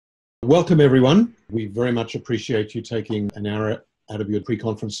Welcome, everyone. We very much appreciate you taking an hour out of your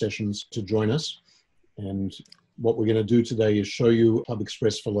pre-conference sessions to join us. And what we're going to do today is show you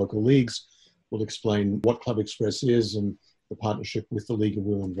ClubExpress for local leagues. We'll explain what ClubExpress is and the partnership with the League of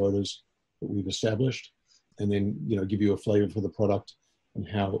Women Voters that we've established, and then give you a flavor for the product and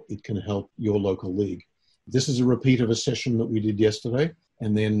how it can help your local league. This is a repeat of a session that we did yesterday,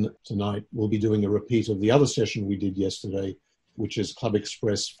 and then tonight we'll be doing a repeat of the other session we did yesterday, which is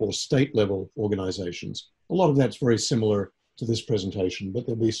ClubExpress for state-level organizations. A lot of that's very similar to this presentation, but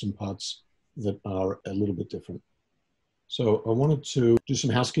there'll be some parts that are a little bit different. So I wanted to do some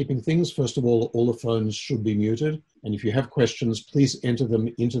housekeeping things. First of all the phones should be muted. And if you have questions, please enter them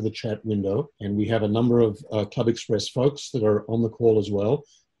into the chat window. And we have a number of ClubExpress folks that are on the call as well.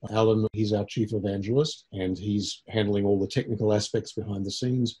 Alan, he's our chief evangelist, and he's handling all the technical aspects behind the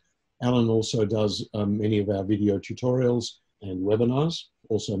scenes. Alan also does many of our video tutorials and webinars,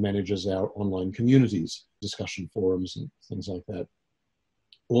 also manages our online communities, discussion forums and things like that.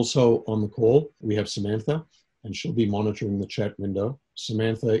 Also on the call, we have Samantha, and she'll be monitoring the chat window.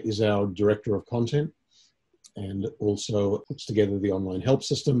 Samantha is our director of content and also puts together the online help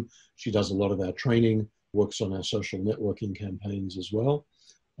system. She does a lot of our training, works on our social networking campaigns as well.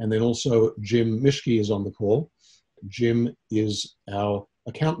 And then also Jim Mishke is on the call. Jim is our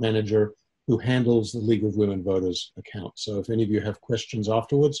account manager who handles the League of Women Voters account. So if any of you have questions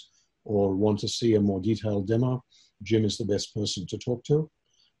afterwards or want to see a more detailed demo, Jim is the best person to talk to.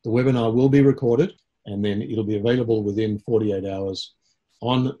 The webinar will be recorded, and then it'll be available within 48 hours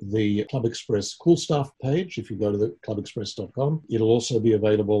on the ClubExpress Cool Stuff page. If you go to the clubexpress.com, it'll also be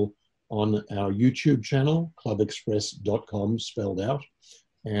available on our YouTube channel, clubexpress.com spelled out.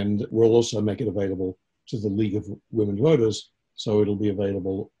 And we'll also make it available to the League of Women Voters, so it'll be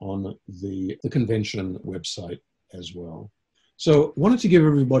available on the convention website as well. So I wanted to give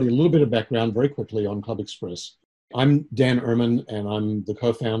everybody a little bit of background very quickly on ClubExpress. I'm Dan Ehrman, and I'm the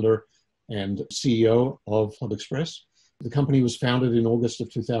co-founder and CEO of ClubExpress. The company was founded in August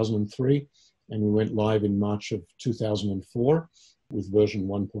of 2003, and we went live in March of 2004 with version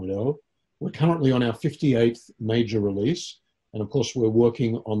 1.0. We're currently on our 58th major release. And of course, we're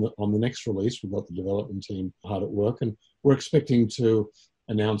working on the next release. We've got the development team hard at work, and we're expecting to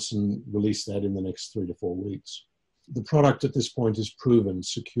announce and release that in the next 3 to 4 weeks. The product at this point is proven,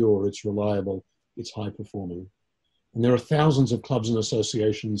 secure, it's reliable, it's high performing. And there are thousands of clubs and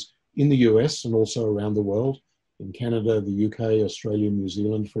associations in the US and also around the world, in Canada, the UK, Australia, New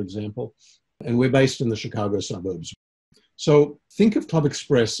Zealand, for example. And we're based in the Chicago suburbs. So think of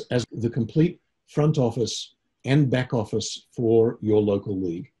ClubExpress as the complete front office and back office for your local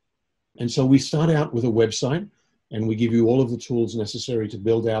league. And so we start out with a website, and we give you all of the tools necessary to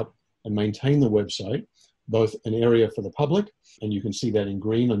build out and maintain the website, both an area for the public, and you can see that in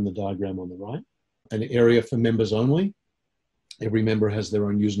green on the diagram on the right, an area for members only. Every member has their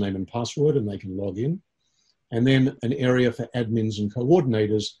own username and password, and they can log in. And then an area for admins and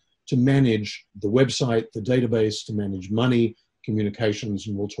coordinators to manage the website, the database, to manage money, communications,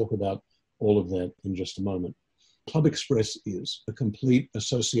 and we'll talk about all of that in just a moment. ClubExpress is a complete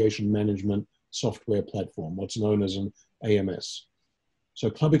association management software platform, what's known as an AMS.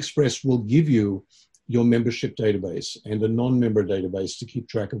 So ClubExpress will give you your membership database and a non-member database to keep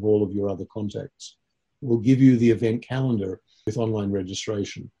track of all of your other contacts. We'll give you the event calendar with online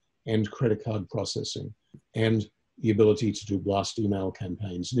registration and credit card processing and the ability to do blast email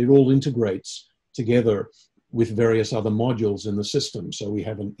campaigns. And it all integrates together with various other modules in the system. So we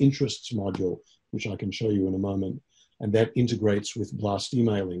have an interests module, which I can show you in a moment, and that integrates with blast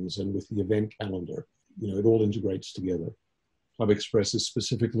emailings and with the event calendar. It all integrates together. ClubExpress is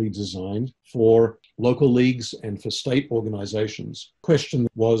specifically designed for local leagues and for state organizations. Question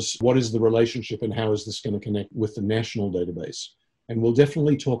was, what is the relationship and how is this going to connect with the national database? And we'll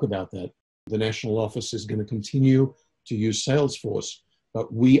definitely talk about that. The national office is going to continue to use Salesforce,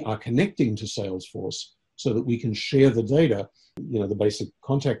 but we are connecting to Salesforce so that we can share the data, the basic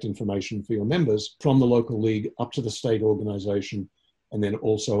contact information for your members from the local league up to the state organization, and then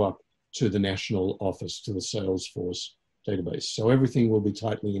also up to the national office, to the Salesforce database. So everything will be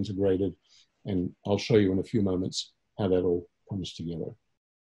tightly integrated, and I'll show you in a few moments how that all comes together.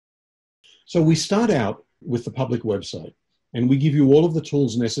 So we start out with the public website, and we give you all of the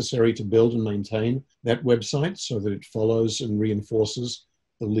tools necessary to build and maintain that website so that it follows and reinforces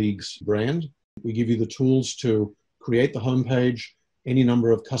the league's brand. We give you the tools to create the homepage, any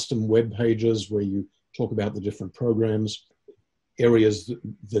number of custom web pages where you talk about the different programs, areas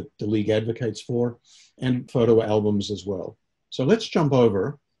that the league advocates for, and photo albums as well. So let's jump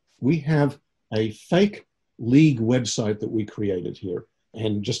over. We have a fake league website that we created here.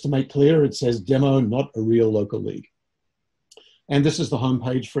 And just to make clear, it says demo, not a real local league. And this is the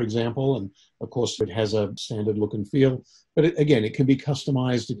homepage, for example. And of course, it has a standard look and feel. But again, it can be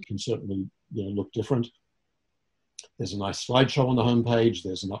customized. It can certainly look different. There's a nice slideshow on the homepage.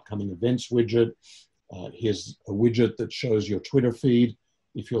 There's an upcoming events widget. Here's a widget that shows your Twitter feed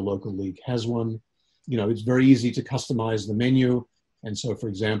if your local league has one. It's very easy to customize the menu. And so, for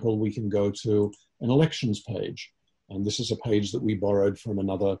example, we can go to an elections page. And this is a page that we borrowed from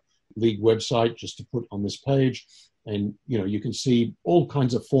another league website just to put on this page. And, you can see all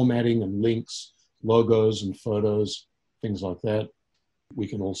kinds of formatting and links, logos and photos, things like that. We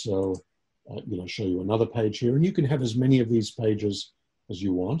can also, show you another page here. And you can have as many of these pages as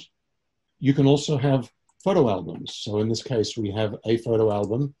you want. You can also have photo albums. So in this case, we have a photo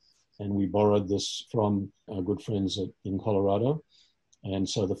album, and we borrowed this from our good friends in Colorado. And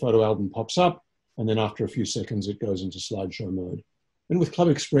so the photo album pops up, and then after a few seconds, it goes into slideshow mode. And with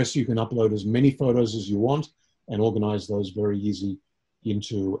ClubExpress, you can upload as many photos as you want and organize those very easy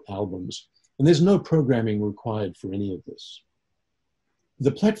into albums. And there's no programming required for any of this.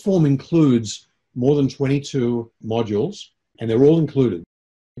 The platform includes more than 22 modules, and they're all included.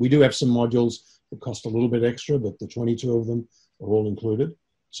 We do have some modules that cost a little bit extra, but the 22 of them are all included.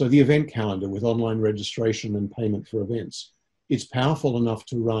 So the event calendar with online registration and payment for events. It's powerful enough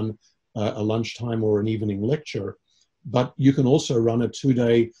to run a lunchtime or an evening lecture, but you can also run a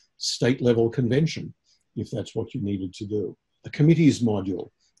 2-day state-level convention if that's what you needed to do. A committees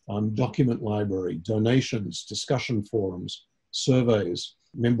module, document library, donations, discussion forums, surveys,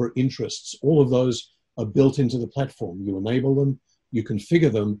 member interests, all of those are built into the platform. You enable them, you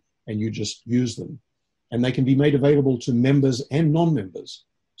configure them, and you just use them. And they can be made available to members and non-members.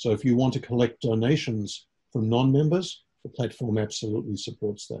 So if you want to collect donations from non-members, the platform absolutely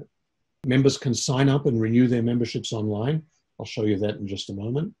supports that. Members can sign up and renew their memberships online. I'll show you that in just a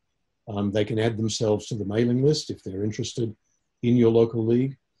moment. They can add themselves to the mailing list if they're interested in your local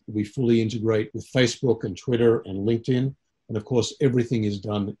league. We fully integrate with Facebook and Twitter and LinkedIn. And of course, everything is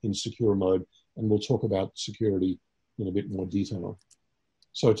done in secure mode. And we'll talk about security in a bit more detail.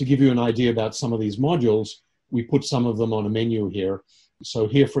 So to give you an idea about some of these modules, we put some of them on a menu here. So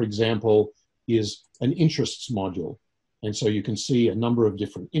here, for example, is an interests module. And so you can see a number of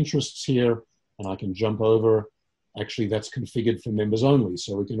different interests here, and I can jump over. Actually, that's configured for members only,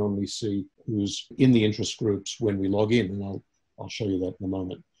 so we can only see who's in the interest groups when we log in, and I'll show you that in a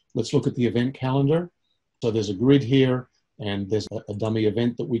moment. Let's look at the event calendar. So there's a grid here, and there's a dummy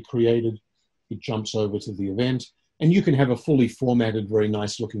event that we created. It jumps over to the event, and you can have a fully formatted, very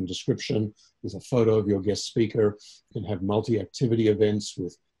nice looking description with a photo of your guest speaker. You can have multi-activity events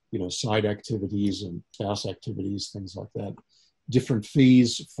with side activities and spouse activities, things like that. Different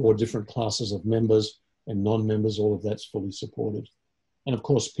fees for different classes of members and non-members, all of that's fully supported. And of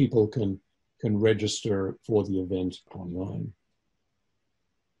course, people can register for the event online.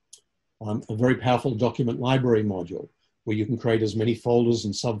 A very powerful document library module where you can create as many folders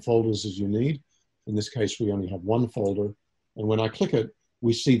and subfolders as you need. In this case, we only have one folder. And when I click it,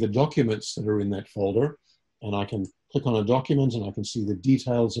 we see the documents that are in that folder. And I can click on a document and I can see the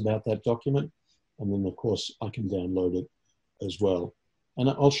details about that document. And then, of course, I can download it as well. And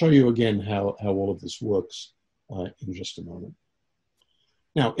I'll show you again how all of this works in just a moment.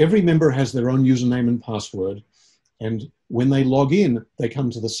 Now, every member has their own username and password. And when they log in, they come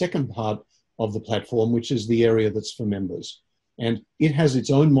to the second part of the platform, which is the area that's for members. And it has its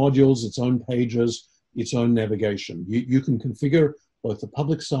own modules, its own pages, its own navigation. You can configure both the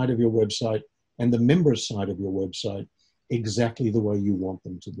public side of your website and the members side of your website exactly the way you want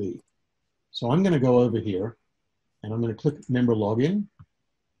them to be. So I'm going to go over here and I'm going to click member login.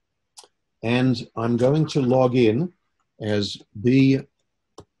 And I'm going to log in as B.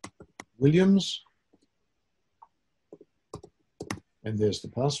 Williams. And there's the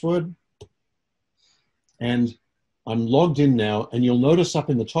password. And I'm logged in now, and you'll notice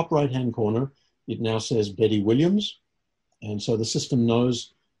up in the top right-hand corner, it now says Betty Williams. And so the system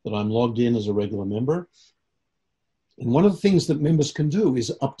knows that I'm logged in as a regular member. And one of the things that members can do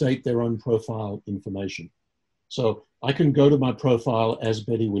is update their own profile information. So I can go to my profile as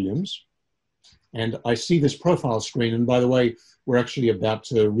Betty Williams, and I see this profile screen. And by the way, we're actually about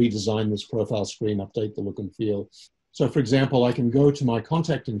to redesign this profile screen, update the look and feel. So for example, I can go to my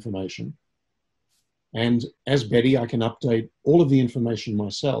contact information, and as Betty, I can update all of the information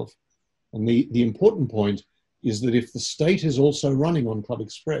myself. And the important point is that if the state is also running on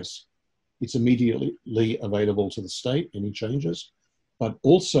ClubExpress, it's immediately available to the state, any changes, but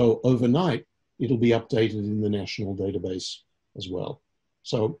also overnight, it'll be updated in the national database as well.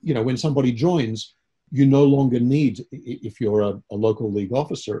 So, when somebody joins, you no longer need, if you're a local league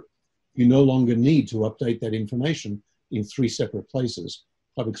officer, you no longer need to update that information in 3 separate places.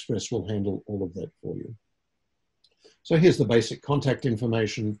 ClubExpress will handle all of that for you. So here's the basic contact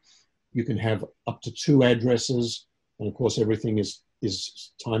information. You can have up to 2 addresses, and of course everything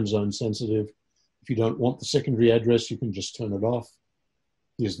is time zone sensitive. If you don't want the secondary address, you can just turn it off.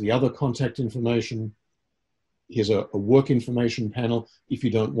 Here's the other contact information. Here's a work information panel. If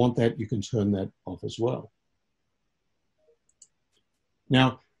you don't want that, you can turn that off as well.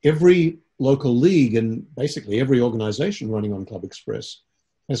 Now, every local league and basically every organization running on ClubExpress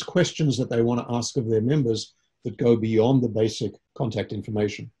has questions that they want to ask of their members that go beyond the basic contact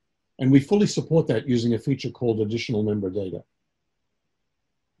information. And we fully support that using a feature called additional member data.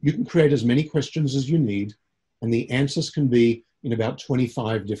 You can create as many questions as you need, and the answers can be in about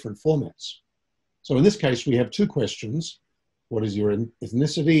 25 different formats. So in this case, we have 2 questions. What is your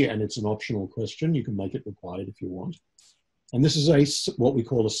ethnicity? And it's an optional question. You can make it required if you want. And this is what we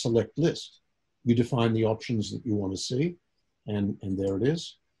call a select list. You define the options that you want to see, and there it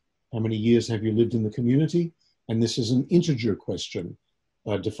is. How many years have you lived in the community? And this is an integer question,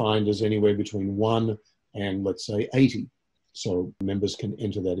 defined as anywhere between 1 and, let's say, 80. So members can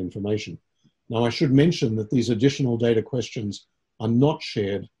enter that information. Now, I should mention that these additional data questions are not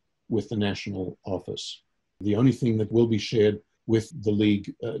shared with the national office. The only thing that will be shared with the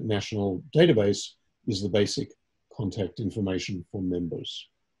League national database is the basic contact information for members.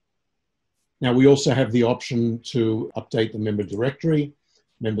 Now, we also have the option to update the member directory.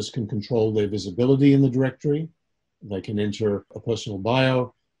 Members can control their visibility in the directory. They can enter a personal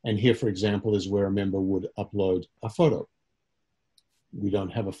bio. And here, for example, is where a member would upload a photo. We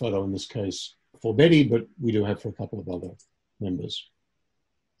don't have a photo in this case for Betty, but we do have for a couple of other members.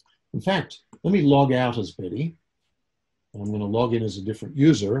 In fact, let me log out as Betty. I'm going to log in as a different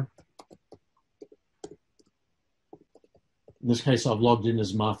user. In this case, I've logged in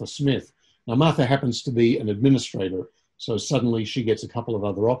as Martha Smith. Now, Martha happens to be an administrator, so suddenly she gets a couple of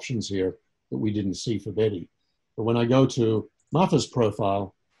other options here that we didn't see for Betty. But when I go to Martha's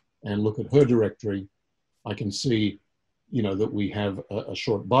profile and look at her directory, I can see, that we have a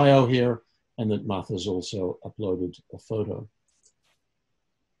short bio here and that Martha's also uploaded a photo.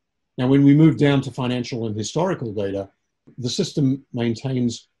 Now, when we move down to financial and historical data, the system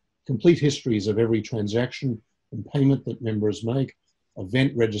maintains complete histories of every transaction and payment that members make,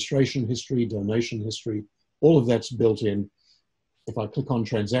 event registration history, donation history, all of that's built in. If I click on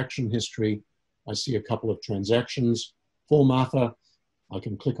transaction history, I see a couple of transactions for Martha. I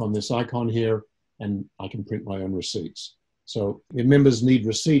can click on this icon here and I can print my own receipts. So if members need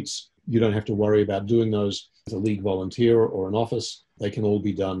receipts, you don't have to worry about doing those with a league volunteer or an office. They can all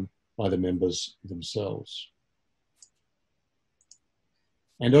be done by the members themselves.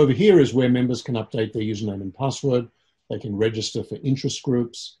 And over here is where members can update their username and password. They can register for interest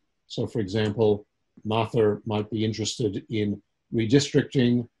groups. So for example, Martha might be interested in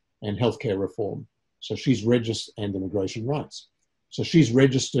redistricting and healthcare reform. So she's registered, and immigration rights. So she's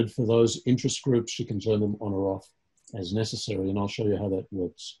registered for those interest groups. She can turn them on or off as necessary. And I'll show you how that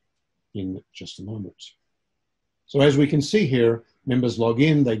works in just a moment. So as we can see here, members log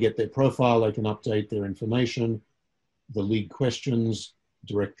in, they get their profile, they can update their information, the league questions,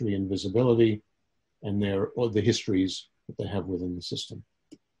 directory and visibility, and the histories that they have within the system.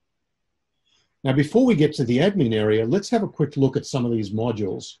 Now, before we get to the admin area, let's have a quick look at some of these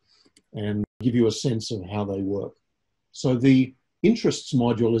modules and give you a sense of how they work. So the interests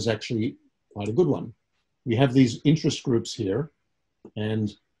module is actually quite a good one. We have these interest groups here,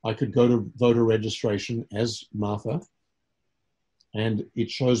 and I could go to voter registration as Martha, and it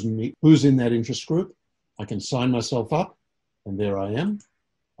shows me who's in that interest group. I can sign myself up, and there I am.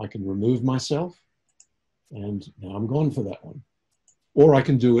 I can remove myself, and now I'm gone for that one. Or I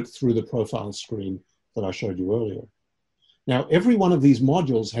can do it through the profile screen that I showed you earlier. Now, every one of these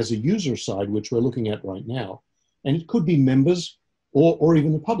modules has a user side, which we're looking at right now, and it could be members or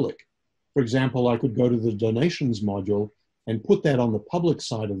even the public. For example, I could go to the donations module and put that on the public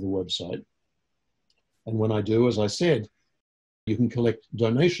side of the website. And when I do, as I said, you can collect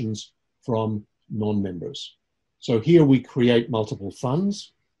donations from non-members. So here we create multiple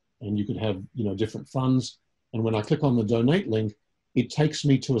funds, and you could have different funds. And when I click on the donate link, it takes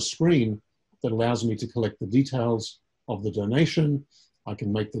me to a screen that allows me to collect the details of the donation. I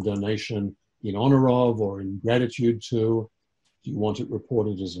can make the donation in honor of or in gratitude to. Do you want it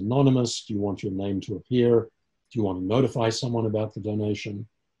reported as anonymous? Do you want your name to appear? Do you want to notify someone about the donation?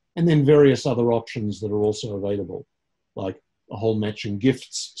 And then various other options that are also available, like a whole matching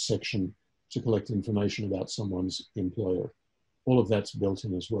gifts section to collect information about someone's employer. All of that's built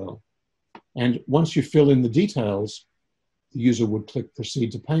in as well. And once you fill in the details, the user would click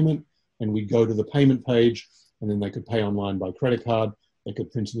proceed to payment, and we'd go to the payment page, and then they could pay online by credit card. They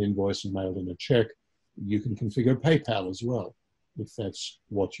could print an invoice and mail in a check. You can configure PayPal as well, if that's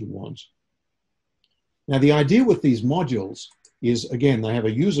what you want. Now, the idea with these modules is, again, they have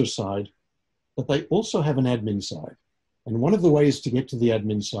a user side, but they also have an admin side. And one of the ways to get to the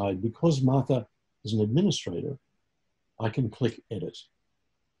admin side, because Martha is an administrator, I can click Edit.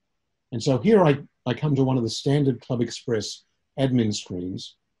 And so here I come to one of the standard ClubExpress admin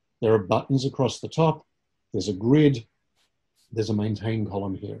screens. There are buttons across the top. There's a grid. There's a maintain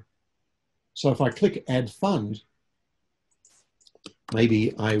column here. So if I click Add Fund,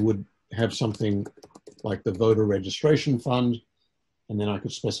 maybe I would have something like the voter registration fund, and then I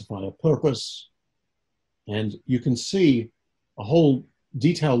could specify a purpose. And you can see a whole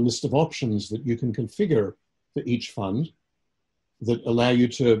detailed list of options that you can configure for each fund that allow you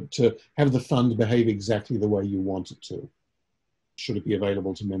to have the fund behave exactly the way you want it to. Should it be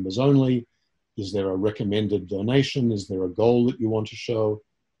available to members only? Is there a recommended donation? Is there a goal that you want to show?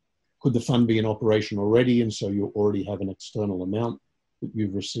 Could the fund be in operation already, and so you already have an external amount that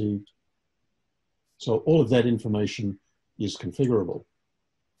you've received? So all of that information is configurable.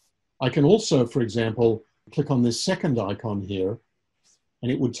 I can also, for example, click on this second icon here,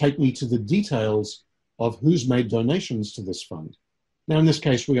 and it would take me to the details of who's made donations to this fund. Now, in this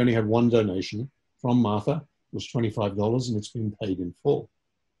case, we only have one donation from Martha. It was $25, and it's been paid in full.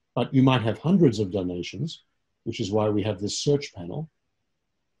 But you might have hundreds of donations, which is why we have this search panel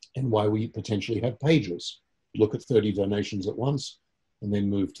and why we potentially have pages. Look at 30 donations at once and then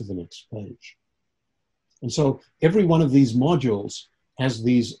move to the next page. And so every one of these modules has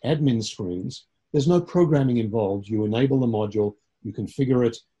these admin screens. There's no programming involved. You enable the module, you configure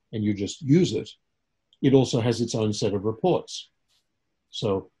it, and you just use it. It also has its own set of reports.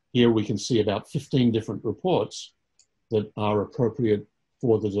 So here we can see about 15 different reports that are appropriate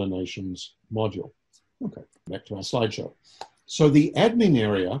for the donations module. Okay, back to our slideshow. So the admin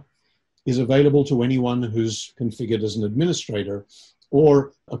area is available to anyone who's configured as an administrator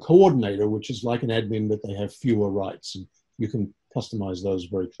or a coordinator, which is like an admin, but they have fewer rights, and you can customize those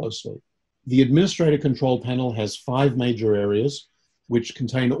very closely. The administrator control panel has 5 major areas, which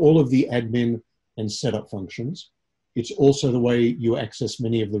contain all of the admin and setup functions. It's also the way you access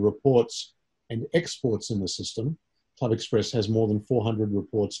many of the reports and exports in the system. ClubExpress has more than 400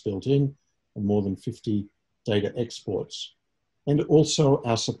 reports built in and more than 50 data exports, and also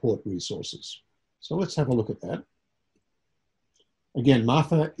our support resources. So let's have a look at that. Again,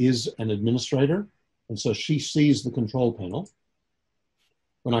 Martha is an administrator, and so she sees the control panel.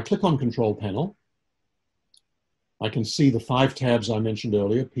 When I click on control panel, I can see the 5 tabs I mentioned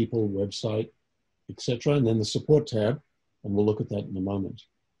earlier: people, website, etc., and then the support tab, and we'll look at that in a moment.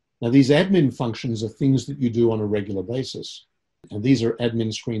 Now, these admin functions are things that you do on a regular basis, and these are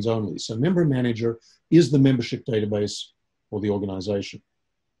admin screens only. So Member Manager is the membership database for the organization,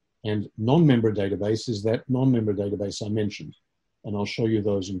 and non-member database is that non-member database I mentioned, and I'll show you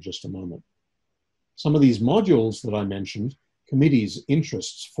those in just a moment. Some of these modules that I mentioned, committees,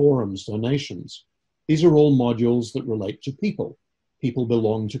 interests, forums, donations, these are all modules that relate to people. People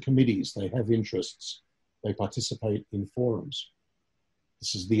belong to committees, they have interests, they participate in forums.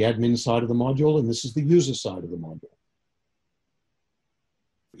 This is the admin side of the module, and this is the user side of the module.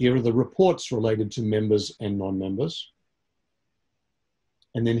 Here are the reports related to members and non-members.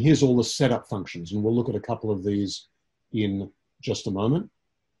 And then here's all the setup functions, and we'll look at a couple of these in just a moment.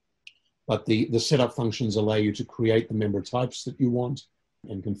 But the setup functions allow you to create the member types that you want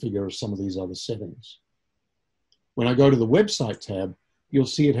and configure some of these other settings. When I go to the website tab, you'll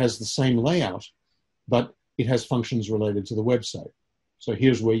see it has the same layout, but it has functions related to the website. So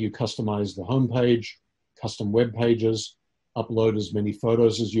here's where you customize the homepage, custom web pages, upload as many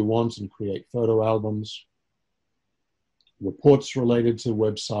photos as you want and create photo albums, reports related to the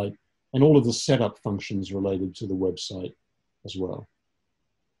website, and all of the setup functions related to the website as well.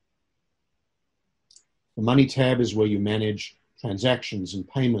 The Money tab is where you manage transactions and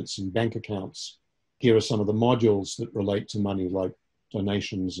payments and bank accounts. Here are some of the modules that relate to money, like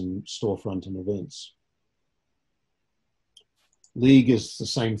donations and storefront and events. League is the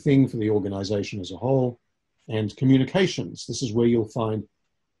same thing for the organization as a whole. And communications, this is where you'll find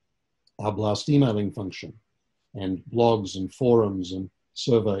our blast emailing function and blogs and forums and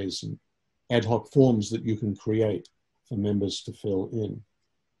surveys and ad hoc forms that you can create for members to fill in.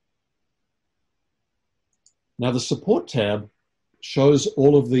 Now, the support tab shows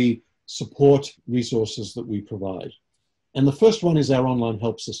all of the support resources that we provide. And the first one is our online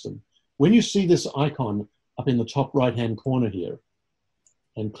help system. When you see this icon up in the top right-hand corner here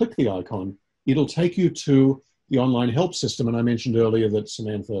and click the icon, it'll take you to the online help system. And I mentioned earlier that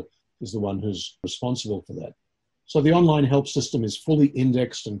Samantha is the one who's responsible for that. So the online help system is fully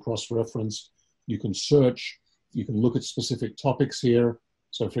indexed and cross-referenced. You can search, you can look at specific topics here.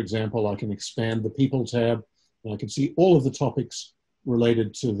 So for example, I can expand the People tab, and I can see all of the topics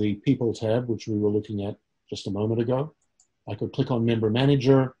related to the People tab, which we were looking at just a moment ago. I could click on Member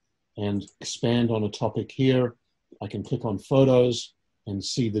Manager and expand on a topic here. I can click on Photos and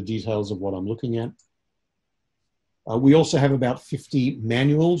see the details of what I'm looking at. We also have about 50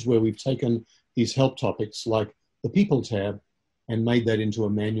 manuals where we've taken these help topics like the People tab and made that into a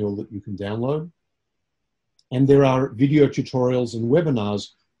manual that you can download. And there are video tutorials and webinars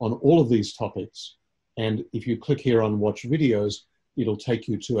on all of these topics. And if you click here on Watch Videos, it'll take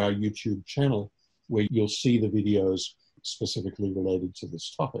you to our YouTube channel where you'll see the videos specifically related to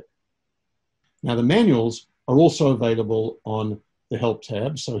this topic. Now, the manuals are also available on the Help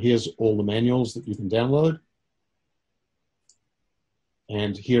tab. So here's all the manuals that you can download.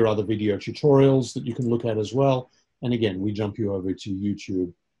 And here are the video tutorials that you can look at as well. And again, we jump you over to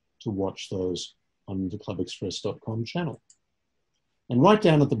YouTube to watch those on the ClubExpress.com channel. And right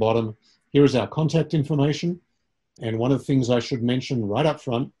down at the bottom, here is our contact information. And one of the things I should mention right up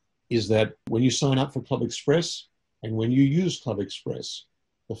front is that when you sign up for ClubExpress and when you use ClubExpress,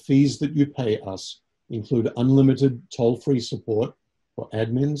 the fees that you pay us include unlimited toll-free support for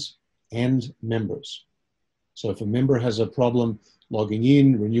admins and members. So if a member has a problem logging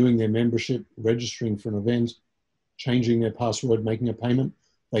in, renewing their membership, registering for an event, changing their password, making a payment,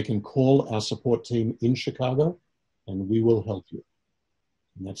 they can call our support team in Chicago and we will help you.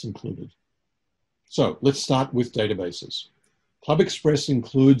 And that's included. So let's start with databases. ClubExpress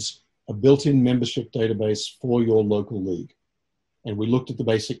includes a built-in membership database for your local league. And we looked at the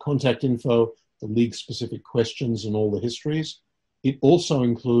basic contact info, the league-specific questions, and all the histories. It also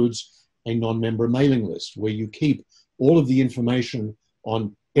includes a non-member mailing list where you keep all of the information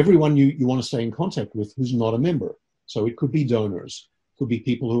on everyone you want to stay in contact with who's not a member. So it could be donors, could be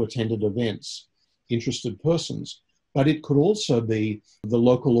people who attended events, interested persons, but it could also be the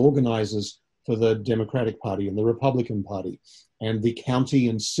local organizers for the Democratic Party and the Republican Party, and the county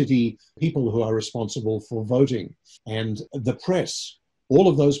and city people who are responsible for voting, and the press. All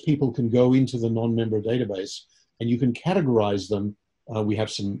of those people can go into the non-member database and you can categorize them. We have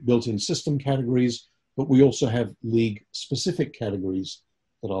some built-in system categories, but we also have league-specific categories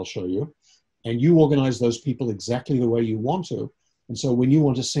that I'll show you. And you organize those people exactly the way you want to. And so when you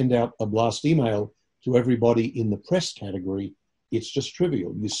want to send out a blast email to everybody in the press category, it's just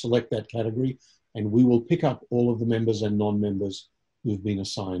trivial. You select that category and we will pick up all of the members and non-members who've been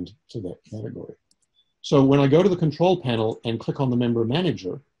assigned to that category. So when I go to the control panel and click on the member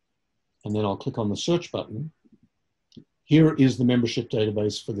manager, and then I'll click on the search button, here is the membership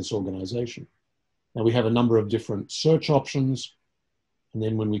database for this organization. Now we have a number of different search options. And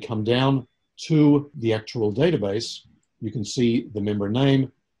then when we come down to the actual database, you can see the member name,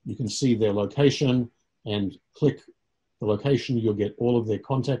 you can see their location, and click the location, you'll get all of their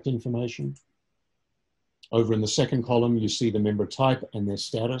contact information. Over in the second column, you see the member type and their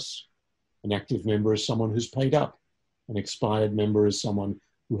status. An active member is someone who's paid up. An expired member is someone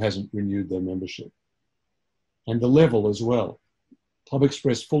who hasn't renewed their membership. And the level as well.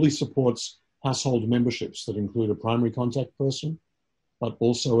 ClubExpress fully supports household memberships that include a primary contact person, but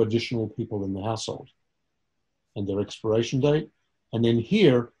also additional people in the household and their expiration date. And then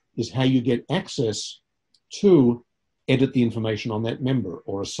here is how you get access to edit the information on that member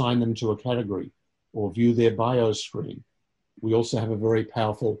or assign them to a category or view their bio screen. We also have a very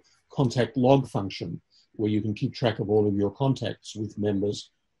powerful contact log function where you can keep track of all of your contacts with members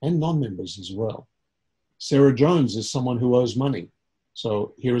and non-members as well. Sarah Jones is someone who owes money.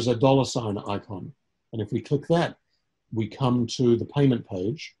 So here is a $sign icon. And if we click that, we come to the payment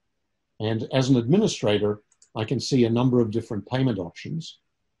page. And as an administrator, I can see a number of different payment options.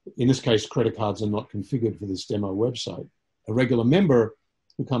 In this case, credit cards are not configured for this demo website. A regular member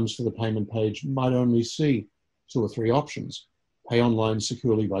who comes to the payment page might only see 2 or 3 options. Pay online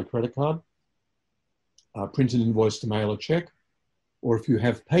securely by credit card, print an invoice to mail a check, or if you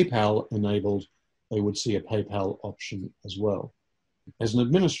have PayPal enabled, they would see a PayPal option as well. As an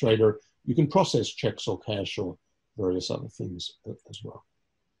administrator, you can process checks or cash or various other things as well.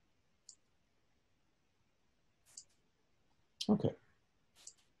 Okay.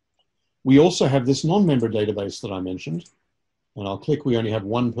 We also have this non-member database that I mentioned, and I'll click, we only have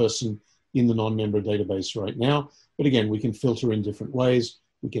 1 person in the non-member database right now, but again, we can filter in different ways.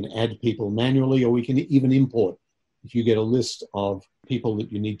 We can add people manually, or we can even import. If you get a list of people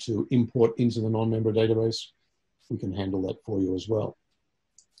that you need to import into the non-member database, we can handle that for you as well.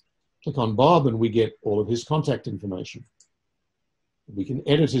 Click on Bob and we get all of his contact information. We can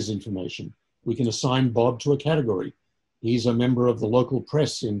edit his information. We can assign Bob to a category. He's a member of the local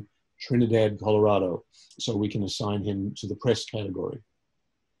press in Trinidad, Colorado, so we can assign him to the press category.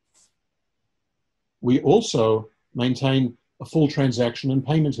 We also maintain a full transaction and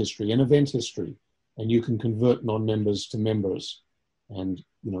payment history and event history, and you can convert non-members to members and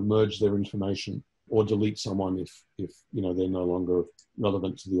merge their information or delete someone if they're no longer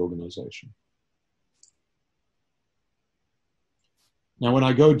relevant to the organization. Now, when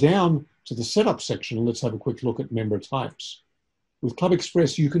I go down to the setup section, let's have a quick look at member types. With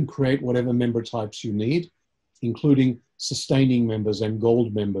ClubExpress, you can create whatever member types you need, including sustaining members and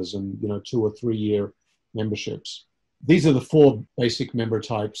gold members and 2 or 3 year memberships. These are the 4 basic member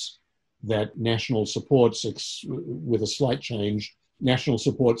types that National supports with a slight change. National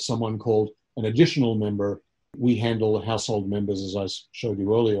supports someone called an additional member. We handle household members, as I showed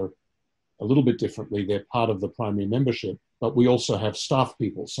you earlier, a little bit differently. They're part of the primary membership, but we also have staff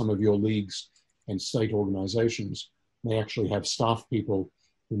people. Some of your leagues and state organizations may actually have staff people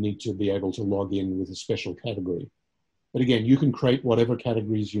who need to be able to log in with a special category. But again, you can create whatever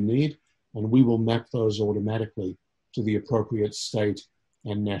categories you need, and we will map those automatically to the appropriate state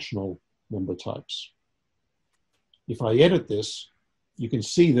and national member types. If I edit this, you can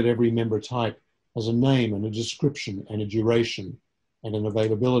see that every member type has a name and a description and a duration and an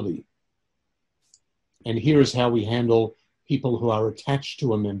availability. And here is how we handle people who are attached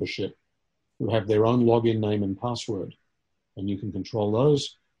to a membership, who have their own login name and password. And you can control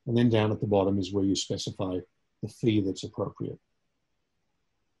those. And then down at the bottom is where you specify the fee that's appropriate.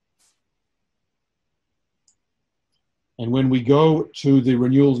 And when we go to the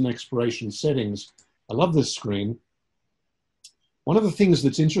renewals and expiration settings, I love this screen. One of the things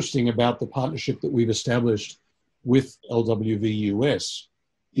that's interesting about the partnership that we've established with LWV US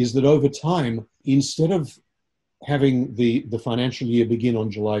is that over time, instead of having the financial year begin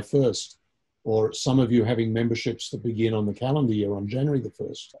on July 1st, or some of you having memberships that begin on the calendar year on January the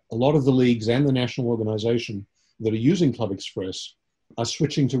 1st, a lot of the leagues and the national organization that are using ClubExpress are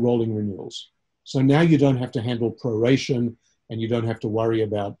switching to rolling renewals. So now you don't have to handle proration, and you don't have to worry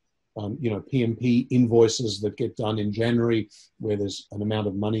about PMP invoices that get done in January where there's an amount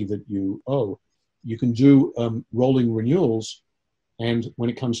of money that you owe. You can do rolling renewals, and when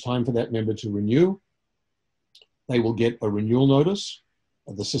it comes time for that member to renew, they will get a renewal notice.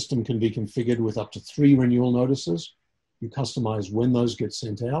 The system can be configured with up to 3 renewal notices. You customize when those get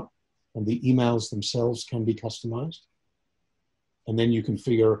sent out, and the emails themselves can be customized. And then you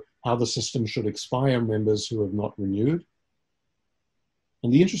configure how the system should expire members who have not renewed.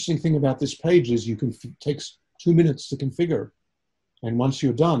 And the interesting thing about this page is it takes 2 minutes to configure. And once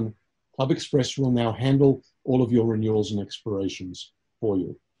you're done, ClubExpress will now handle all of your renewals and expirations for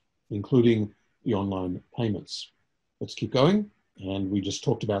you, including the online payments. Let's keep going. And we just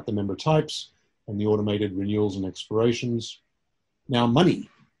talked about the member types and the automated renewals and expirations. Now, money.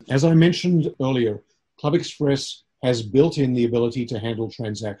 As I mentioned earlier, ClubExpress has built in the ability to handle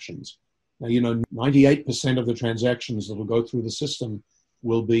transactions. Now, 98% of the transactions that will go through the system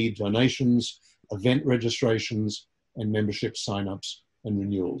will be donations, event registrations, and membership signups and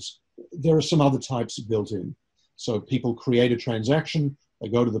renewals. There are some other types built in. So people create a transaction, they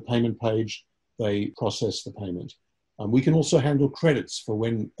go to the payment page, they process the payment. We can also handle credits for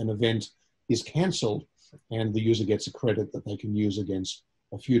when an event is canceled and the user gets a credit that they can use against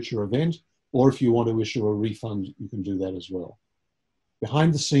a future event, or if you want to issue a refund, you can do that as well.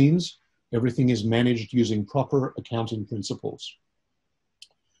 Behind the scenes, everything is managed using proper accounting principles.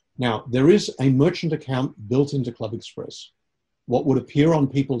 Now, there is a merchant account built into ClubExpress. What would appear on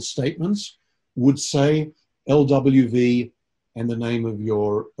people's statements would say LWV and the name of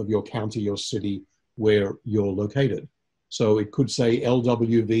your county or city where you're located. So it could say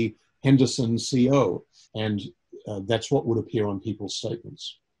LWV Henderson CO, and that's what would appear on people's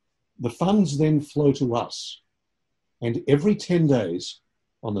statements. The funds then flow to us, and every 10 days,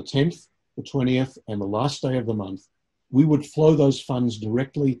 on the 10th, the 20th, and the last day of the month, we would flow those funds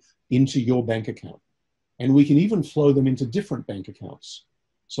directly into your bank account. And we can even flow them into different bank accounts.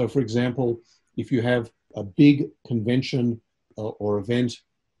 So for example, if you have a big convention or event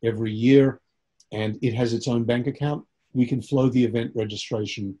every year, and it has its own bank account, we can flow the event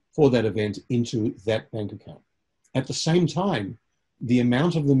registration for that event into that bank account. At the same time, the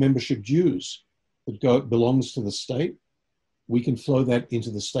amount of the membership dues that belongs to the state, we can flow that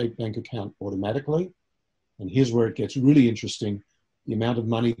into the state bank account automatically. And here's where it gets really interesting. The amount of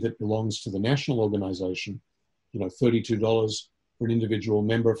money that belongs to the national organization, $32 for an individual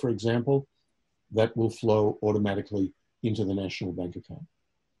member, for example, that will flow automatically into the national bank account.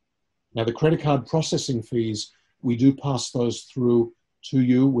 Now, the credit card processing fees, we do pass those through to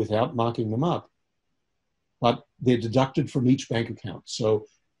you without marking them up, but they're deducted from each bank account. So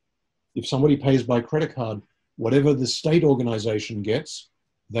if somebody pays by credit card, whatever the state organization gets,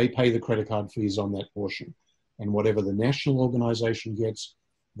 they pay the credit card fees on that portion. And whatever the national organization gets,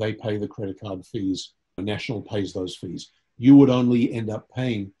 they pay the credit card fees. The national pays those fees. You would only end up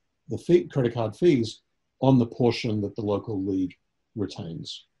paying the credit card fees on the portion that the local league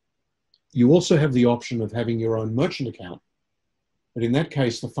retains. You also have the option of having your own merchant account. But in that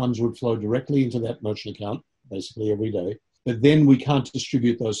case, the funds would flow directly into that merchant account, basically every day. But then we can't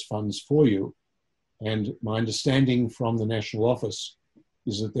distribute those funds for you. And my understanding from the national office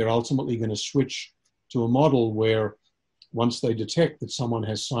is that they're ultimately going to switch to a model where once they detect that someone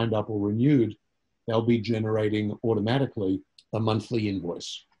has signed up or renewed, they'll be generating automatically a monthly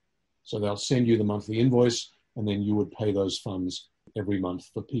invoice. So they'll send you the monthly invoice, and then you would pay those funds every month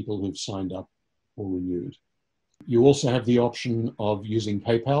for people who've signed up or renewed. You also have the option of using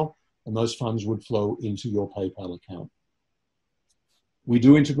PayPal, and those funds would flow into your PayPal account. We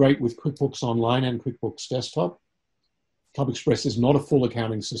do integrate with QuickBooks Online and QuickBooks Desktop. ClubExpress is not a full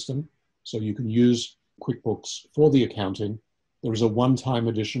accounting system, so you can use QuickBooks for the accounting. There is a one-time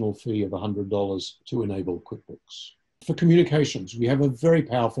additional fee of $100 to enable QuickBooks. For communications, we have a very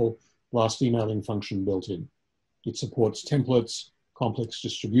powerful blast emailing function built in. It supports templates, complex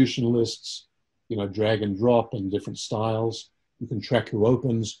distribution lists, drag and drop and different styles. You can track who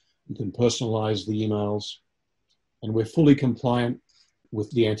opens. You can personalize the emails. And we're fully compliant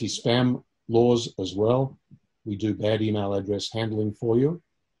with the anti-spam laws as well. We do bad email address handling for you.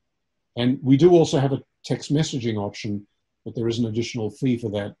 And we do also have a text messaging option, but there is an additional fee for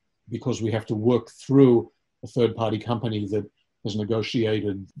that because we have to work through a third-party company that has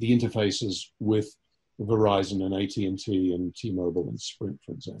negotiated the interfaces with Verizon and AT&T and T-Mobile and Sprint,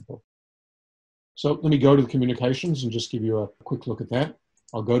 for example. So let me go to the communications and just give you a quick look at that.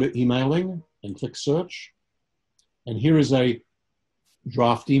 I'll go to emailing and click search. And here is a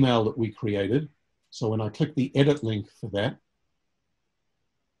draft email that we created. So when I click the edit link for that,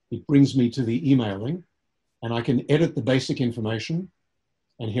 it brings me to the emailing, and I can edit the basic information.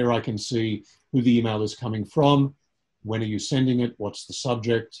 And here I can see who the email is coming from, when are you sending it, what's the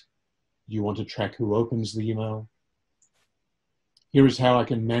subject, do you want to track who opens the email. Here is how I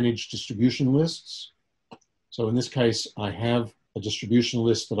can manage distribution lists. So in this case, I have a distribution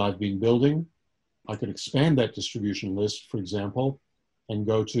list that I've been building. I could expand that distribution list, for example, and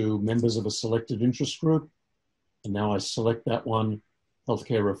go to members of a selected interest group. And now I select that one,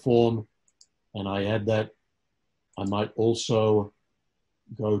 healthcare reform, and I add that. I might also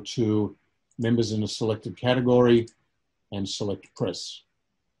go to members in a selected category and select press,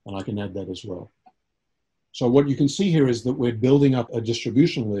 and I can add that as well. So what you can see here is that we're building up a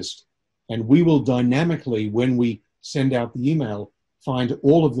distribution list, and we will dynamically, when we send out the email, find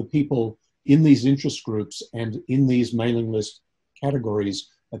all of the people in these interest groups and in these mailing list categories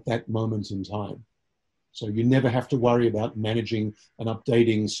at that moment in time. So you never have to worry about managing and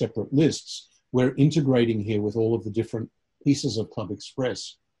updating separate lists. We're integrating here with all of the different pieces of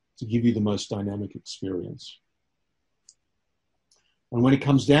ClubExpress to give you the most dynamic experience. And when it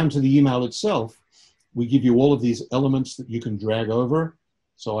comes down to the email itself, we give you all of these elements that you can drag over.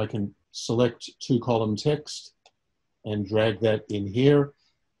 So I can select 2-column text and drag that in here,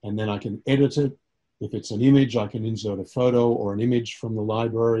 and then I can edit it. If it's an image, I can insert a photo or an image from the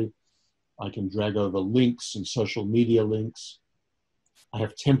library. I can drag over links and social media links. I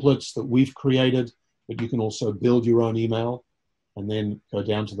have templates that we've created, but you can also build your own email and then go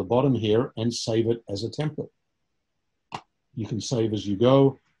down to the bottom here and save it as a template. You can save as you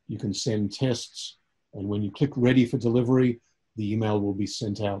go. You can send tests. And when you click ready for delivery, the email will be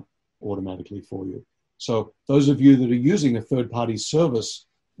sent out automatically for you. So those of you that are using a third-party service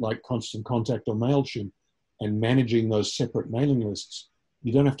like Constant Contact or MailChimp and managing those separate mailing lists,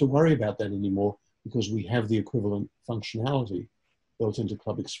 you don't have to worry about that anymore because we have the equivalent functionality built into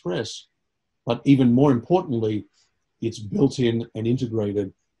ClubExpress. But even more importantly, it's built in and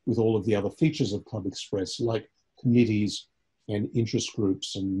integrated with all of the other features of ClubExpress, like committees and interest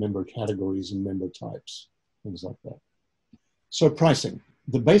groups and member categories and member types, things like that. So pricing.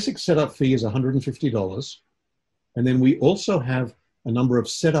 The basic setup fee is $150. And then we also have a number of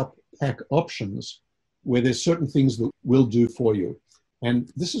setup pack options where there's certain things that we'll do for you.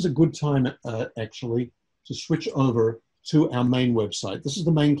 And this is a good time, actually, to switch over to our main website. This is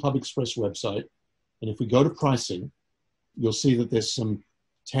the main ClubExpress website. And if we go to pricing, you'll see that there's some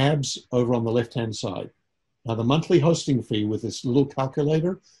tabs over on the left-hand side. Now, the monthly hosting fee with this little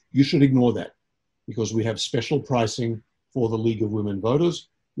calculator, you should ignore that because we have special pricing for the League of Women Voters.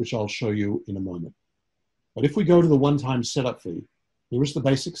 which I'll show you in a moment. But if we go to the one-time setup fee, here is the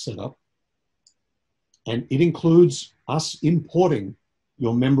basic setup, and it includes us importing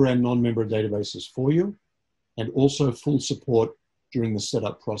your member and non-member databases for you, and also full support during the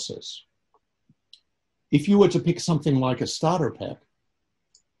setup process. If you were to pick something like a starter pack,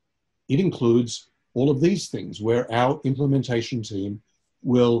 it includes all of these things where our implementation team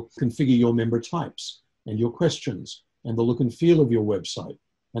will configure your member types and your questions and the look and feel of your website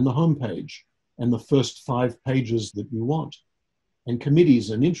and the homepage and the first 5 pages that you want, and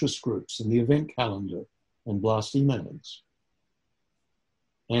committees and interest groups and the event calendar and blast emailings.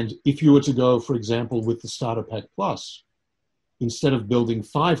 And if you were to go, for example, with the Starter Pack Plus, instead of building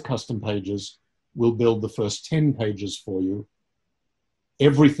 5 custom pages, we'll build the first 10 pages for you,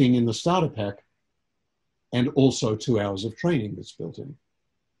 everything in the Starter Pack, and also 2 hours of training that's built in.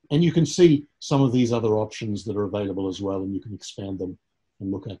 And you can see some of these other options that are available as well, and you can expand them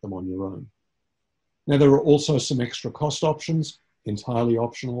and look at them on your own. Now, there are also some extra cost options, entirely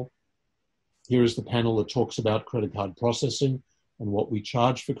optional. Here is the panel that talks about credit card processing and what we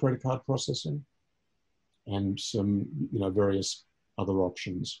charge for credit card processing, and some various other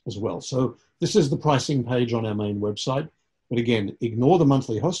options as well. So this is the pricing page on our main website. But again, ignore the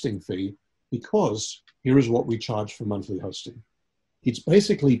monthly hosting fee, because here is what we charge for monthly hosting. It's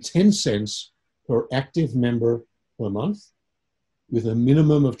basically 10 cents per active member per month with a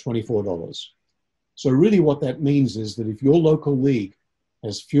minimum of $24. So really what that means is that if your local league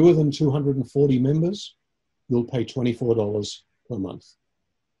has fewer than 240 members, you'll pay $24 per month.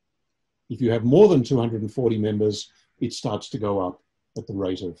 If you have more than 240 members, it starts to go up at the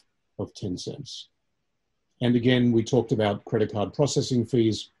rate of 10 cents. And again, we talked about credit card processing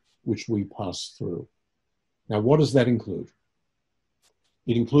fees, which we pass through. Now, what does that include?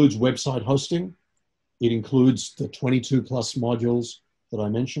 It includes website hosting. It includes the 22 plus modules that I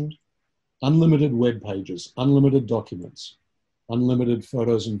mentioned, unlimited web pages, unlimited documents, unlimited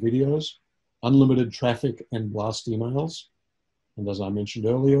photos and videos, unlimited traffic and blast emails, and as I mentioned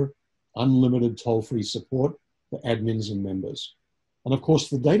earlier, unlimited toll-free support for admins and members. And of course,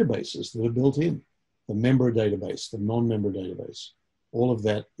 the databases that are built in, the member database, the non-member database, all of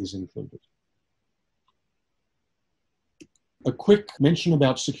that is included. A quick mention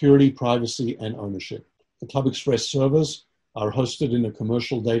about security, privacy, and ownership. The ClubExpress servers are hosted in a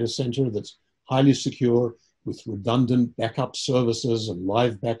commercial data center that's highly secure with redundant backup services and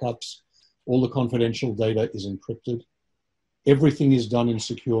live backups. All the confidential data is encrypted. Everything is done in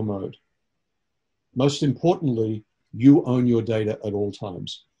secure mode. Most importantly, you own your data at all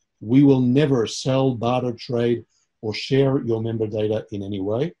times. We will never sell, barter, trade, or share your member data in any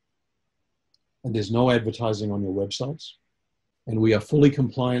way. And there's no advertising on your websites. And we are fully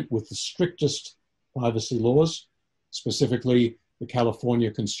compliant with the strictest privacy laws, specifically the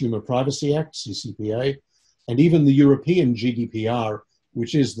California Consumer Privacy Act, CCPA, and even the European GDPR,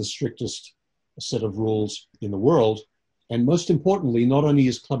 which is the strictest set of rules in the world. And most importantly, not only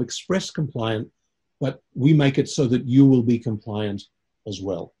is ClubExpress compliant, but we make it so that you will be compliant as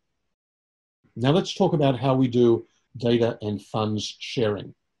well. Now let's talk about how we do data and funds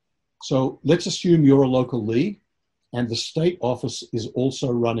sharing. So let's assume you're a local league and the state office is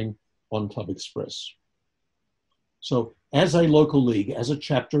also running on ClubExpress. So as a local league, as a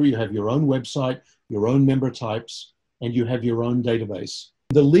chapter, you have your own website, your own member types, and you have your own database.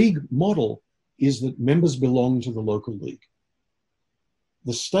 The league model is that members belong to the local league.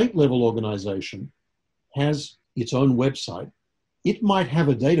 The state level organization has its own website. It might have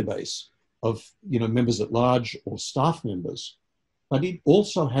a database of members at large or staff members, but it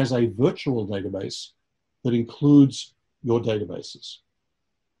also has a virtual database that includes your databases.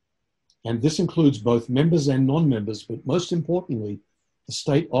 And this includes both members and non-members, but most importantly, the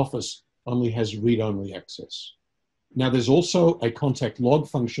state office only has read-only access. Now, there's also a contact log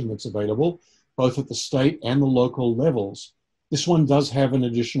function that's available, both at the state and the local levels. This one does have an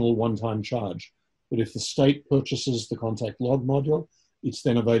additional one-time charge, but if the state purchases the contact log module, it's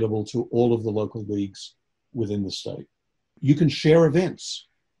then available to all of the local leagues within the state. You can share events.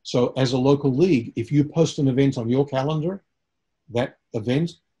 So as a local league, if you post an event on your calendar, that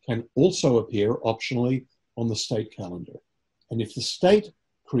event can also appear optionally on the state calendar. And if the state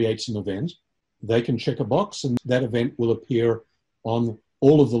creates an event, they can check a box and that event will appear on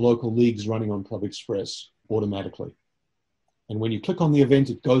all of the local leagues running on ClubExpress automatically. And when you click on the event,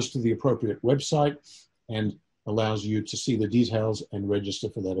 it goes to the appropriate website and allows you to see the details and register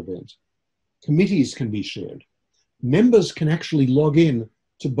for that event. Committees can be shared. Members can actually log in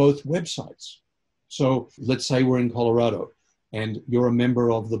to both websites. So let's say we're in Colorado and you're a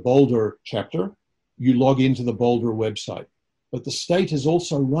member of the Boulder chapter. You log into the Boulder website. but the state is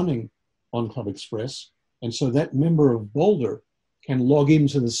also running on ClubExpress. And so that member of Boulder can log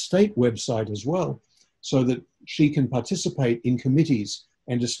into the state website as well, so that she can participate in committees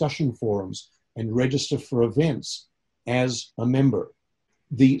and discussion forums and register for events as a member.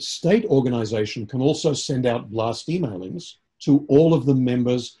 The state organization can also send out blast emailings to all of the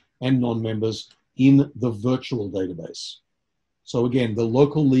members and non-members in the virtual database. So again, the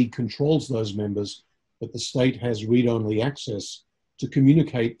local league controls those members, but the state has read-only access to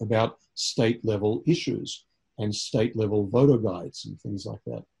communicate about state-level issues and state-level voter guides and things like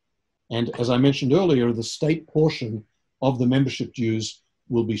that. And as I mentioned earlier, the state portion of the membership dues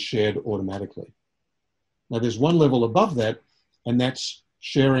will be shared automatically. Now there's one level above that, and that's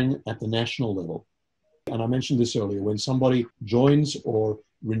sharing at the national level. And I mentioned this earlier, when somebody joins or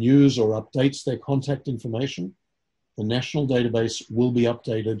renews or updates their contact information, the national database will be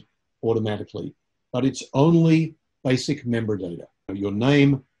updated automatically, but it's only basic member data: your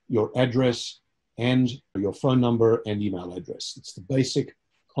name, your address, and your phone number and email address. It's the basic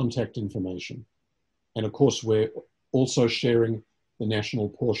contact information. And of course, we're also sharing the national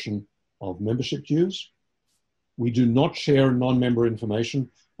portion of membership dues. We do not share non-member information.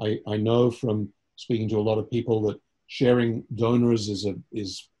 I know from speaking to a lot of people that sharing donors is a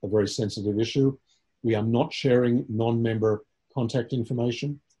very sensitive issue. We are not sharing non-member contact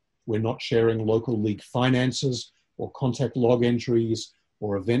information. We're not sharing local league finances or contact log entries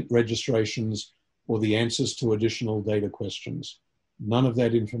or event registrations or the answers to additional data questions. None of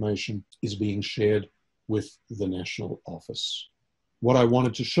that information is being shared with the national office. What I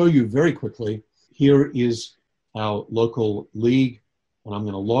wanted to show you very quickly, here is our local league, and I'm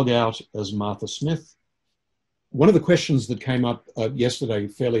going to log out as Martha Smith. One of the questions that came up yesterday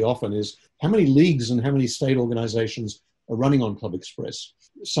fairly often is, how many leagues and how many state organizations are running on ClubExpress?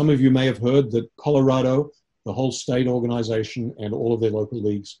 Some of you may have heard that Colorado, the whole state organization, and all of their local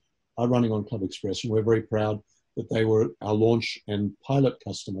leagues are running on ClubExpress, and we're very proud that they were our launch and pilot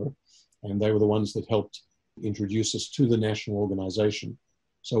customer, and they were the ones that helped introduce us to the national organization.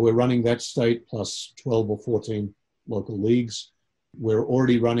 So we're running that state plus 12 or 14 local leagues. We're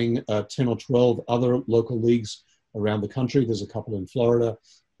already running 10 or 12 other local leagues around the country. There's a couple in Florida,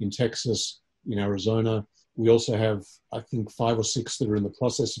 in Texas, in Arizona. We also have, I think, 5 or 6 that are in the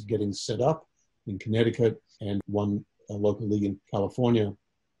process of getting set up in Connecticut, and one local league in California.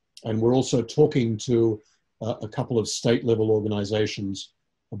 And we're also talking to a couple of state-level organizations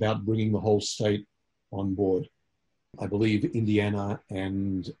about bringing the whole state on board. I believe Indiana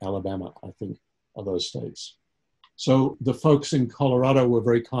and Alabama, I think, are those states. So the folks in Colorado were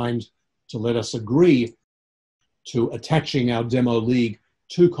very kind to let us agree to attaching our demo league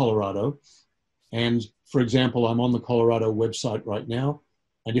to Colorado. And for example, I'm on the Colorado website right now,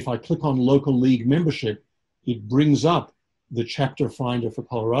 and if I click on local league membership, it brings up the chapter finder for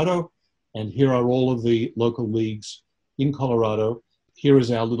Colorado, and here are all of the local leagues in Colorado. Here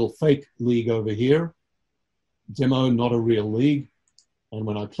is our little fake league over here. Demo, not a real league. And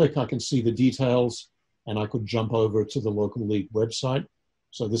when I click, I can see the details, and I could jump over to the local league website.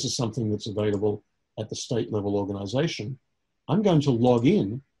 So this is something that's available at the state level organization. I'm going to log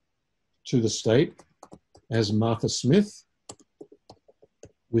in to the state as Martha Smith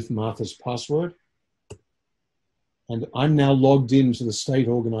with Martha's password. And I'm now logged into the state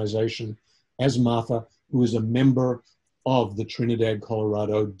organization as Martha, who is a member of the Trinidad,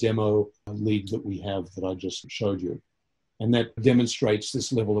 Colorado demo league that we have that I just showed you. And that demonstrates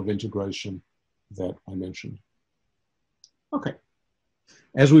this level of integration that I mentioned. Okay.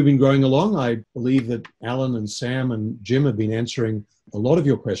 As we've been going along, I believe that Alan and Sam and Jim have been answering a lot of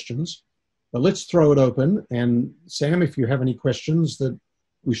your questions, but let's throw it open. And Sam, if you have any questions that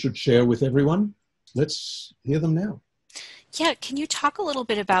we should share with everyone, let's hear them now. Yeah, can you talk a little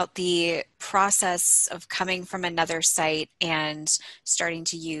bit about the process of coming from another site and starting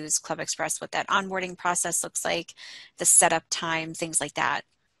to use ClubExpress, what that onboarding process looks like, the setup time, things like that?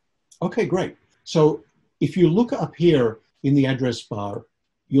 Okay, great. So if you look up here in the address bar,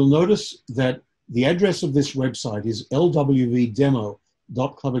 you'll notice that the address of this website is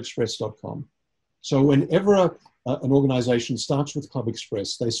lwdemo.clubexpress.com. So whenever an organization starts with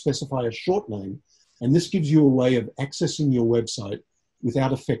ClubExpress, they specify a short name, and this gives you a way of accessing your website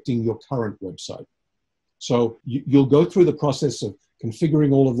without affecting your current website. So you'll go through the process of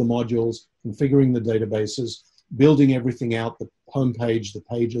configuring all of the modules, configuring the databases, building everything out, the homepage, the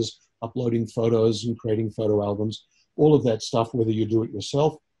pages, uploading photos and creating photo albums, all of that stuff, whether you do it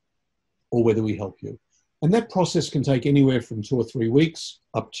yourself or whether we help you. And that process can take anywhere from 2 or 3 weeks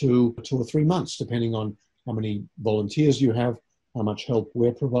up to 2 or 3 months, depending on how many volunteers you have, how much help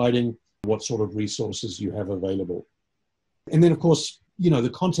we're providing, what sort of resources you have available. And then, of course, the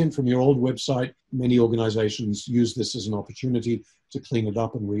content from your old website, many organizations use this as an opportunity to clean it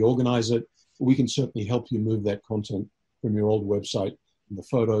up and reorganize it. We can certainly help you move that content from your old website and the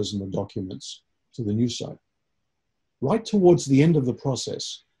photos and the documents to the new site. Right towards the end of the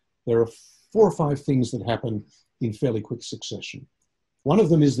process, there are 4 or 5 things that happen in fairly quick succession. One of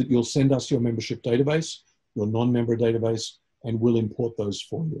them is that you'll send us your membership database, your non-member database, and we'll import those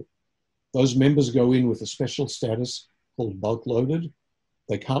for you. Those members go in with a special status called bulk loaded.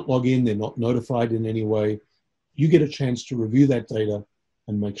 They can't log in, they're not notified in any way. You get a chance to review that data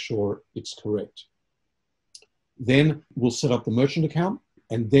and make sure it's correct. Then we'll set up the merchant account,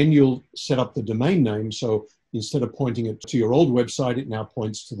 and then you'll set up the domain name. So instead of pointing it to your old website, it now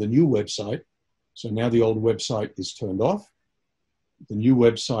points to the new website. So now the old website is turned off. The new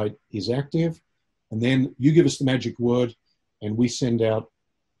website is active. And then you give us the magic word, and we send out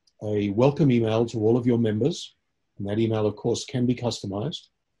a welcome email to all of your members. And that email, of course, can be customized.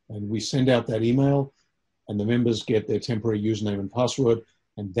 And we send out that email, and the members get their temporary username and password,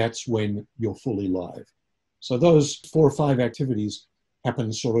 and that's when you're fully live. So those 4 or 5 activities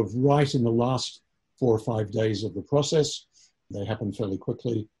happen sort of right in the last 4 or 5 days of the process. They happen fairly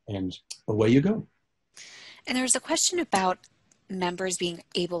quickly, and away you go. And there's a question about members being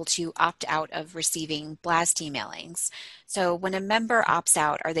able to opt out of receiving blast emailings. So when a member opts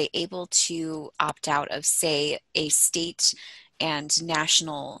out, are they able to opt out of, say, a state and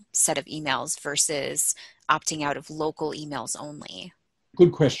national set of emails versus opting out of local emails only?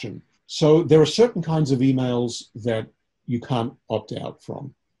 Good question. So there are certain kinds of emails that you can't opt out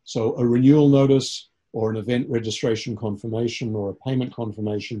from. So a renewal notice or an event registration confirmation or a payment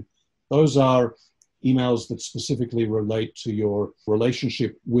confirmation, those are emails that specifically relate to your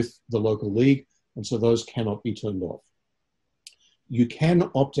relationship with the local league, and so those cannot be turned off. You can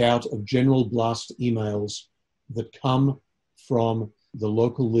opt out of general blast emails that come from the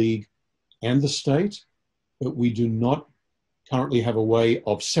local league and the state, but we do not currently have a way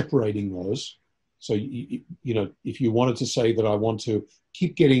of separating those. So, if you wanted to say that I want to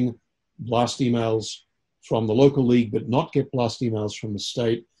keep getting blast emails from the local league but not get blast emails from the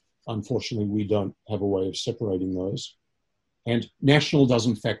state, unfortunately, we don't have a way of separating those. And National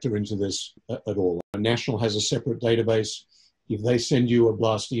doesn't factor into this at all. National has a separate database. If they send you a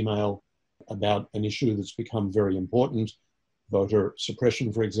blast email about an issue that's become very important, voter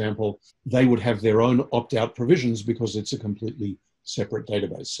suppression, for example, they would have their own opt-out provisions because it's a completely separate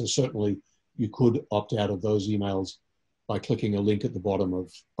database. So certainly you could opt out of those emails by clicking a link at the bottom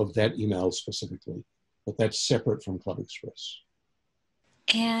of that email specifically, but that's separate from ClubExpress.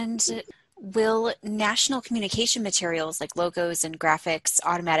 And will national communication materials like logos and graphics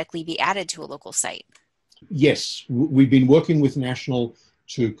automatically be added to a local site? Yes, we've been working with National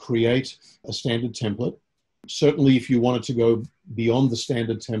to create a standard template. Certainly, if you wanted to go beyond the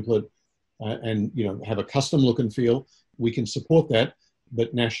standard template and have a custom look and feel, we can support that.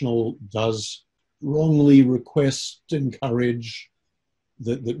 But National does wrongly request, encourage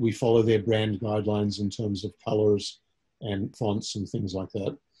that we follow their brand guidelines in terms of colors and fonts and things like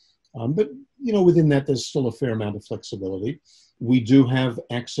that. But within that, there's still a fair amount of flexibility. We do have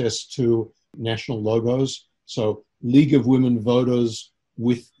access to national logos. So League of Women Voters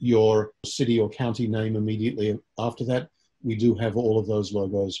with your city or county name immediately after that, we do have all of those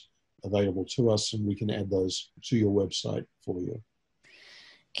logos available to us, and we can add those to your website for you.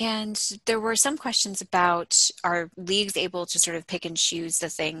 And there were some questions about, are leagues able to sort of pick and choose the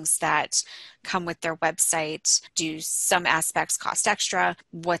things that come with their website? Do some aspects cost extra?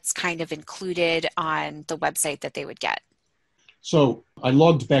 What's kind of included on the website that they would get? So I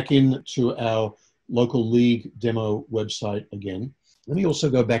logged back into our local league demo website again. Let me also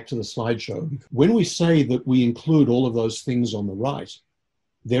go back to the slideshow. When we say that we include all of those things on the right,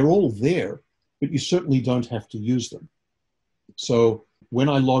 they're all there, but you certainly don't have to use them. So when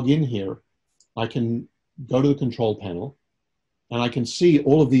I log in here, I can go to the control panel and I can see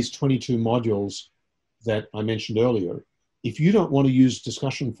all of these 22 modules that I mentioned earlier. If you don't want to use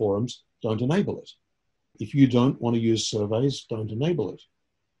discussion forums, don't enable it. If you don't want to use surveys, don't enable it.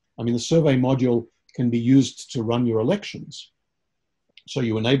 I mean, the survey module can be used to run your elections. So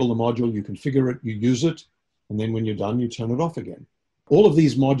you enable the module, you configure it, you use it, and then when you're done, you turn it off again. All of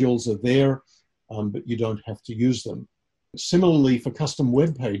these modules are there, but you don't have to use them. Similarly, for custom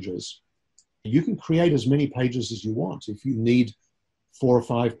web pages, you can create as many pages as you want. If you need 4 or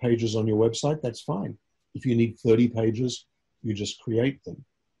 5 pages on your website, that's fine. If you need 30 pages, you just create them.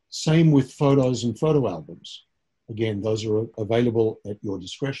 Same with photos and photo albums. Again, those are available at your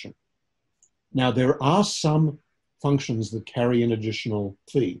discretion. Now, there are some functions that carry an additional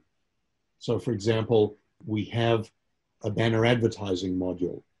fee. So, for example, we have a banner advertising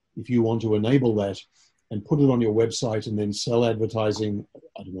module. If you want to enable that and put it on your website and then sell advertising,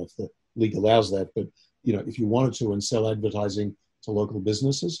 I don't know if the league allows that, but if you wanted to and sell advertising to local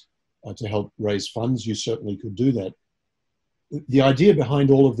businesses to help raise funds, you certainly could do that. The idea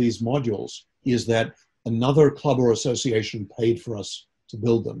behind all of these modules is that another club or association paid for us to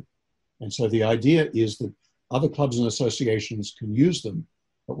build them. And so the idea is that other clubs and associations can use them,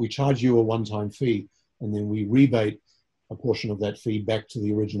 but we charge you a one-time fee, and then we rebate a portion of that fee back to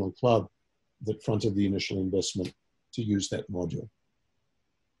the original club that fronted the initial investment to use that module.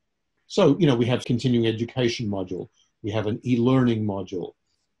 So, we have continuing education module, we have an e-learning module,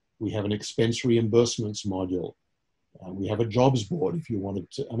 we have an expense reimbursements module, we have a jobs board if you wanted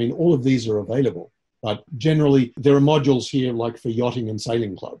to. I mean, all of these are available, but generally there are modules here like for yachting and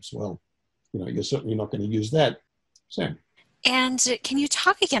sailing clubs. Well, you're certainly not going to use that. Sam. And can you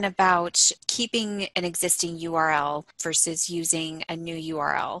talk again about keeping an existing URL versus using a new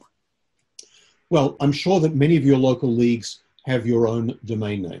URL? Well, I'm sure that many of your local leagues have your own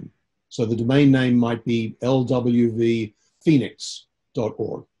domain name. So the domain name might be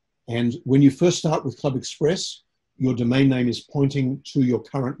lwvphoenix.org. And when you first start with ClubExpress, your domain name is pointing to your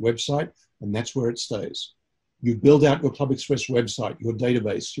current website, and that's where it stays. You build out your ClubExpress website, your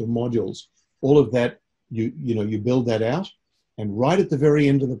database, your modules, all of that, you build that out. And right at the very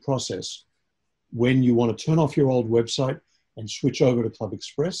end of the process, when you want to turn off your old website and switch over to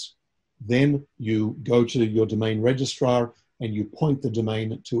ClubExpress, then you go to your domain registrar and you point the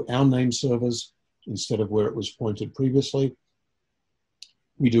domain to our name servers instead of where it was pointed previously.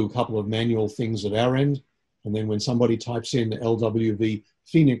 We do a couple of manual things at our end. And then when somebody types in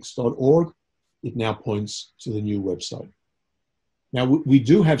lwvphoenix.org, it now points to the new website. Now, we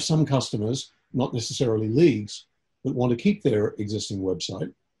do have some customers, not necessarily leagues, that want to keep their existing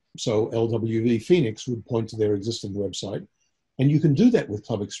website. So LWV Phoenix would point to their existing website. And you can do that with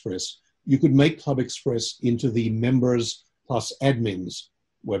ClubExpress. You could make ClubExpress into the members plus admins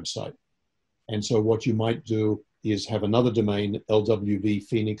website. And so what you might do is have another domain,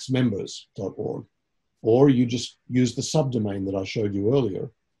 lwvphoenixmembers.org. Or you just use the subdomain that I showed you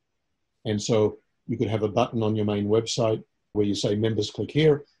earlier. And so you could have a button on your main website where you say members click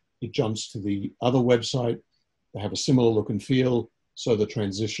here. It jumps to the other website. They have a similar look and feel, so the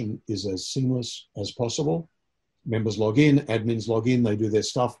transition is as seamless as possible. Members log in, admins log in, they do their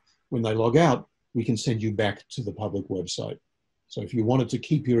stuff. When they log out, we can send you back to the public website. So if you wanted to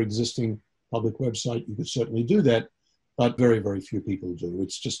keep your existing public website, you could certainly do that, but very, very few people do.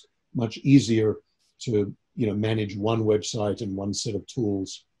 It's just much easier to manage one website and one set of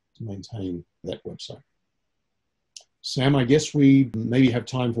tools to maintain that website. Sam, I guess we maybe have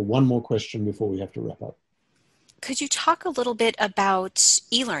time for one more question before we have to wrap up. Could you talk a little bit about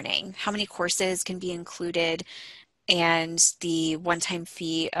e-learning? How many courses can be included and the one-time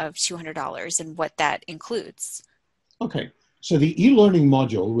fee of $200 and what that includes? Okay, so the e-learning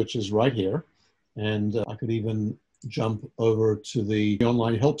module, which is right here, and I could even jump over to the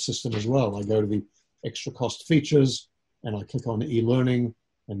online help system as well. I go to the extra cost features and I click on e-learning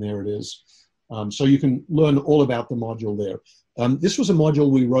and there it is. So you can learn all about the module there. This was a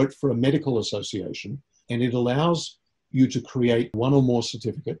module we wrote for a medical association, and it allows you to create one or more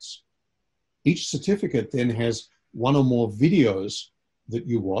certificates. Each certificate then has one or more videos that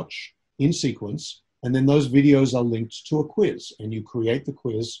you watch in sequence, and then those videos are linked to a quiz, and you create the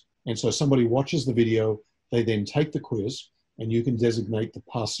quiz. And so somebody watches the video, they then take the quiz, and you can designate the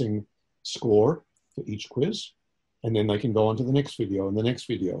passing score for each quiz, and then they can go on to the next video and the next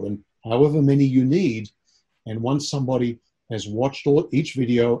video, and however many you need. And once somebody has watched each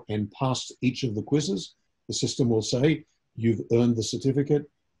video and passed each of the quizzes, the system will say, you've earned the certificate,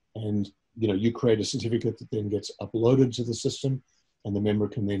 and you create a certificate that then gets uploaded to the system, and the member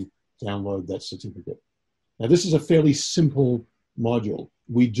can then download that certificate. Now, this is a fairly simple module.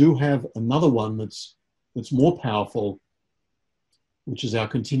 We do have another one that's more powerful, which is our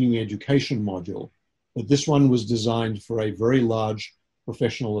continuing education module. But this one was designed for a very large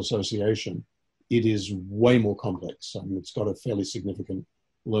professional association. It is way more complex. It's got a fairly significant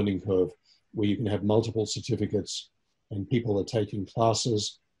learning curve where you can have multiple certificates and people are taking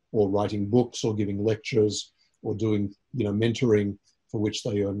classes or writing books or giving lectures or doing, mentoring for which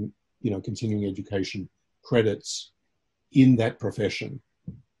they earn, continuing education credits in that profession.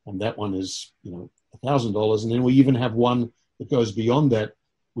 And that one is, $1,000. And then we even have one that goes beyond that,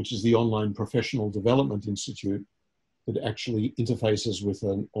 which is the Online Professional Development Institute, that actually interfaces with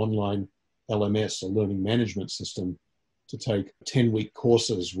an online LMS, a learning management system, to take 10-week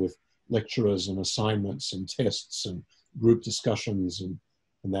courses with lecturers and assignments and tests and group discussions. And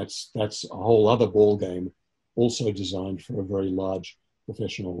that's a whole other ball game also designed for a very large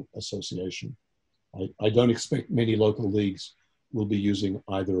professional association. I don't expect many local leagues will be using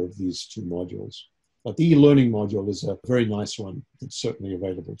either of these two modules. But the e-learning module is a very nice one that's certainly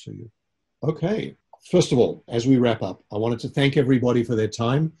available to you. Okay, first of all, as we wrap up, I wanted to thank everybody for their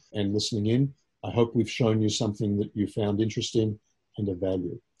time and listening in. I hope we've shown you something that you found interesting and of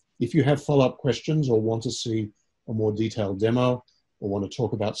value. If you have follow-up questions or want to see a more detailed demo or want to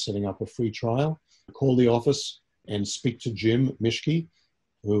talk about setting up a free trial, call the office and speak to Jim Mischke,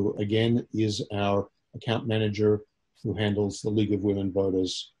 who again is our account manager who handles the League of Women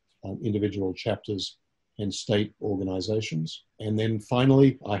Voters, individual chapters and state organizations. And then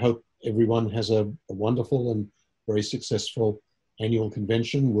finally, I hope everyone has a wonderful and very successful annual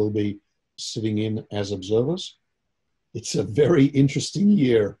convention. We'll be sitting in as observers. It's a very interesting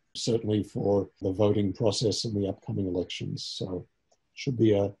year, certainly for the voting process and the upcoming elections. So should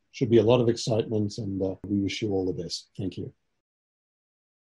be a lot of excitement, and we wish you all the best. Thank you.